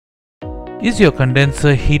Is your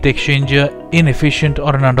condenser heat exchanger inefficient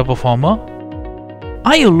or an underperformer?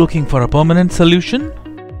 Are you looking for a permanent solution?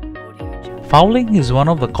 Fouling is one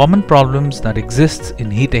of the common problems that exists in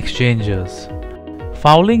heat exchangers.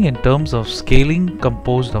 Fouling in terms of scaling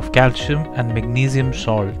composed of calcium and magnesium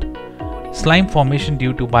salt, slime formation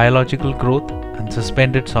due to biological growth and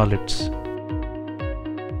suspended solids.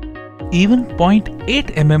 Even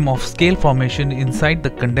 0.8 mm of scale formation inside the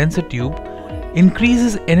condenser tube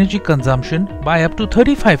increases energy consumption by up to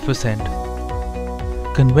 35%.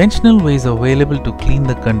 Conventional ways available to clean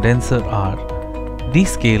the condenser are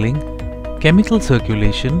descaling, chemical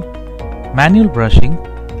circulation, manual brushing,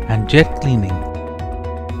 and jet cleaning.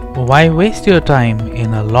 Why waste your time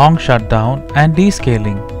in a long shutdown and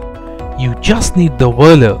descaling? You just need the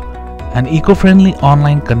WHIRLER, an eco-friendly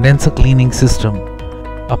online condenser cleaning system,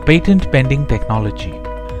 a patent-pending technology.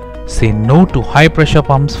 Say no to high-pressure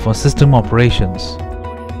pumps for system operations.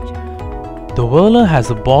 The WHIRLER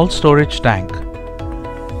has a ball storage tank.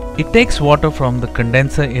 It takes water from the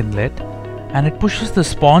condenser inlet and it pushes the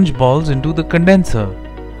sponge balls into the condenser.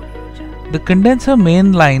 The condenser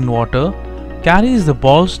main line water carries the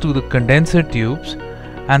balls to the condenser tubes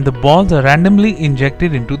and the balls are randomly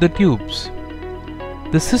injected into the tubes.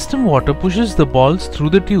 The system water pushes the balls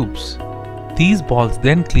through the tubes. These balls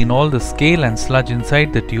then clean all the scale and sludge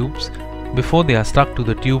inside the tubes before they are stuck to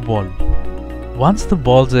the tube wall. Once the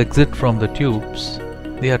balls exit from the tubes,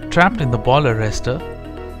 they are trapped in the ball arrestor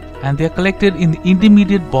and they are collected in the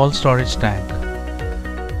intermediate ball storage tank.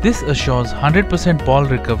 This assures 100% ball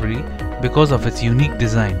recovery because of its unique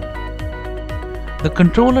design. The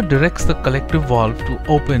controller directs the collective valve to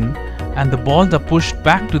open and the balls are pushed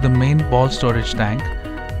back to the main ball storage tank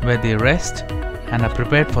where they rest and are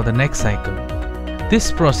prepared for the next cycle.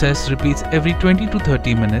 This process repeats every 20 to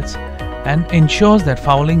 30 minutes and ensures that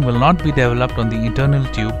fouling will not be developed on the internal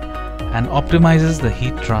tube and optimizes the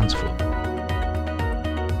heat transfer.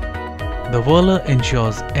 The WHIRLER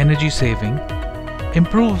ensures energy saving,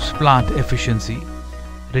 improves plant efficiency,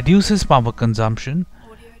 reduces power consumption,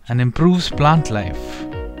 and improves plant life.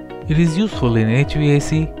 It is useful in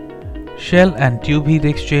HVAC, shell and tube heat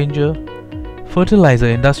exchanger, fertilizer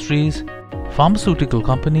industries, pharmaceutical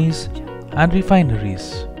companies, and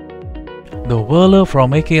refineries. The WHIRLER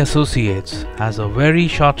from AK Associates has a very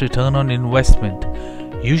short return on investment,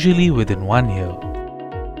 usually within 1 year.